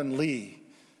Avonlea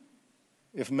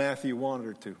if Matthew wanted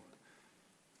her to.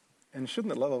 And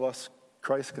shouldn't the love of us,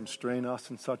 Christ, constrain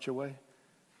us in such a way?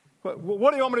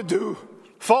 What do you want me to do?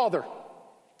 Father,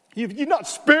 you've not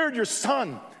spared your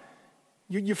son.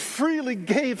 You freely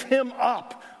gave him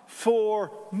up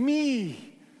for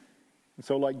me. And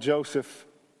so like Joseph,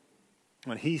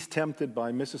 when he's tempted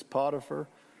by Mrs. Potiphar,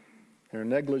 her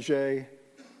negligee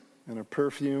and her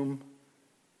perfume,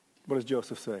 what does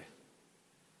Joseph say?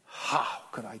 How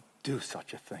could I do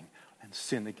such a thing and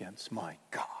sin against my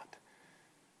God?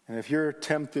 And if you're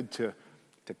tempted to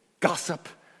gossip,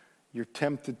 you're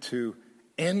tempted to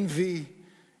envy,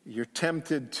 you're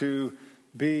tempted to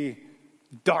be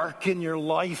dark in your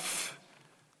life,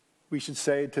 we should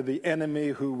say to the enemy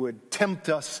who would tempt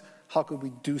us, how could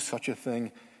we do such a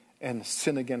thing and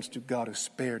sin against God who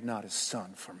spared not his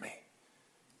son for me?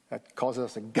 That causes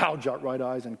us to gouge out right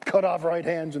eyes and cut off right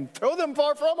hands and throw them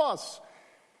far from us.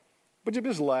 But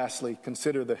just lastly,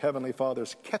 consider the Heavenly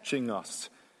Father's catching us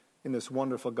in this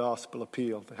wonderful gospel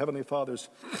appeal. The Heavenly Father's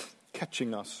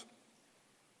catching us.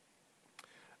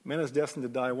 Man is destined to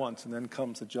die once, and then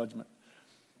comes the judgment.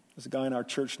 There's a guy in our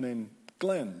church named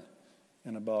Glenn,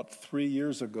 and about 3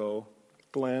 years ago,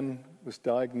 Glenn was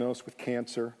diagnosed with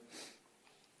cancer,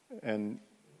 and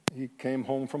he came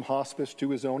home from hospice to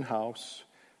his own house,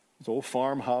 his old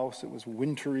farmhouse. It was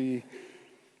wintry,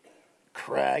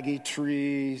 craggy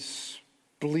trees,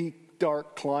 bleak,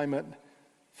 dark climate.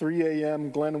 3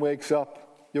 a.m., Glenn wakes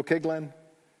up. You okay, Glenn?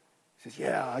 He says,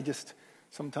 yeah,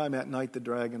 sometime at night the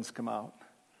dragons come out.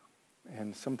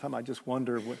 And sometimes I just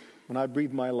wonder, when I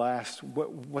breathe my last,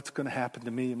 what's going to happen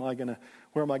to me?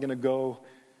 Where am I going to go?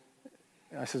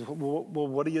 And I said, well,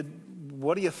 what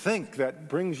do you think that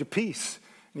brings you peace?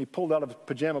 And he pulled out of his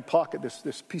pajama pocket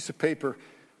this piece of paper,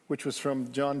 which was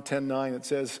from John 10:9. It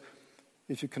says,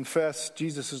 if you confess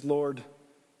Jesus is Lord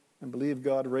and believe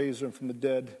God raised him from the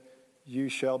dead, you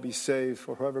shall be saved.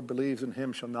 For whoever believes in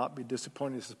him shall not be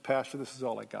disappointed. He says, Pastor, this is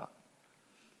all I got.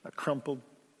 A crumpled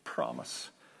promise.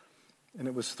 And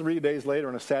it was 3 days later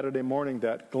on a Saturday morning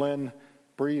that Glenn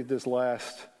breathed his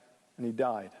last and he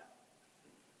died.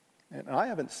 And I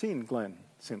haven't seen Glenn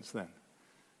since then.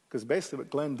 Because basically what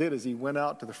Glenn did is he went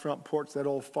out to the front porch of that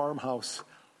old farmhouse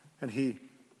and he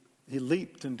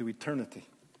leaped into eternity.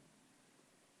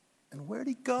 And where'd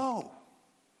he go?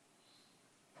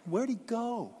 Where'd he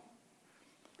go?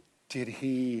 Did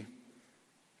he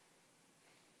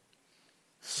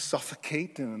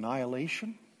suffocate in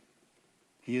annihilation?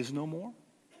 He is no more?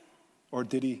 Or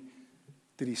did he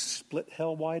split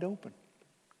hell wide open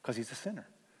because he's a sinner?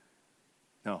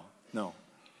 No.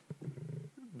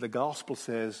 The gospel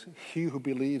says, he who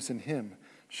believes in him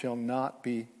shall not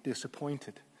be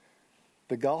disappointed.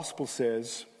 The gospel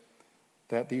says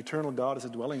that the eternal God is a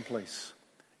dwelling place,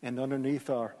 and underneath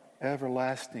our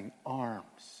everlasting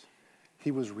arms, he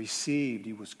was received,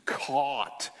 he was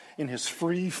caught in his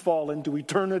free fall into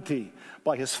eternity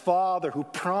by his Father who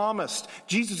promised.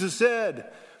 Jesus has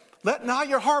said, let not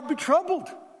your heart be troubled.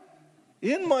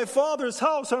 In my Father's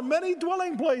house are many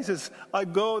dwelling places. I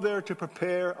go there to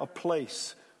prepare a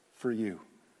place for you.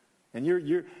 And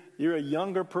you're a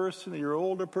younger person, you're an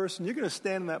older person. You're going to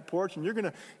stand in that porch and you're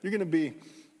going to be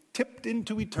tipped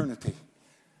into eternity.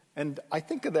 And I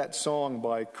think of that song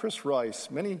by Chris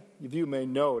Rice. Many of you may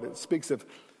know it. It speaks of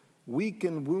weak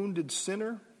and wounded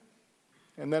sinner.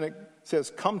 And then it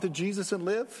says, come to Jesus and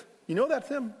live. You know that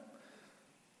hymn?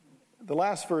 The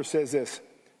last verse says this,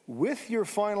 with your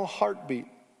final heartbeat,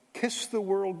 kiss the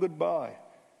world goodbye.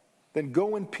 Then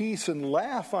go in peace and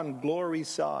laugh on glory's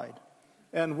side.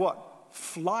 And what?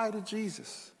 Fly to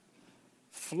Jesus.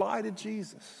 Fly to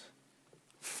Jesus.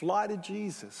 Fly to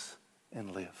Jesus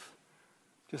and live.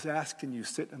 Just asking you,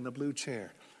 sit in the blue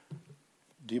chair.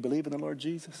 Do you believe in the Lord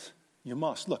Jesus? You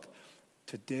must. Look,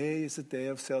 today is the day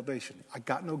of salvation. I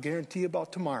got no guarantee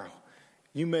about tomorrow.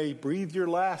 You may breathe your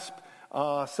last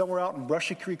somewhere out in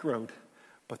Brushy Creek Road.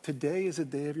 But today is the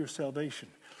day of your salvation.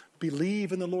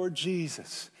 Believe in the Lord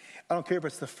Jesus. I don't care if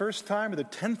it's the first time or the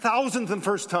 10,000th and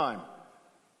first time.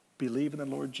 Believe in the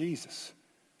Lord Jesus,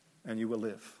 and you will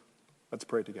live. Let's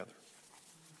pray together.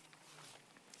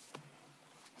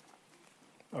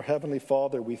 Our Heavenly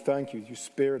Father, we thank you. You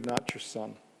spared not your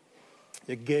Son.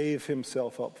 You gave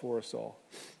himself up for us all.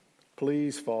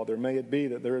 Please, Father, may it be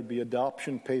that there would be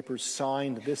adoption papers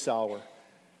signed this hour.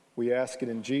 We ask it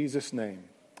in Jesus' name.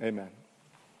 Amen.